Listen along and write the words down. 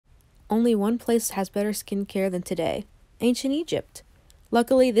Only one place has better skincare than today: ancient Egypt.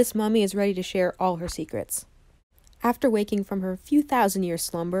 Luckily, this mummy is ready to share all her secrets. After waking from her few thousand-year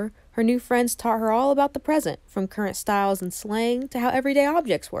slumber, her new friends taught her all about the present, from current styles and slang to how everyday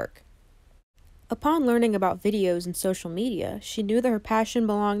objects work. Upon learning about videos and social media, she knew that her passion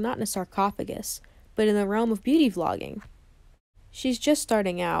belonged not in a sarcophagus, but in the realm of beauty vlogging. She's just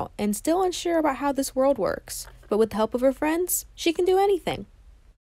starting out and still unsure about how this world works, but with the help of her friends, she can do anything.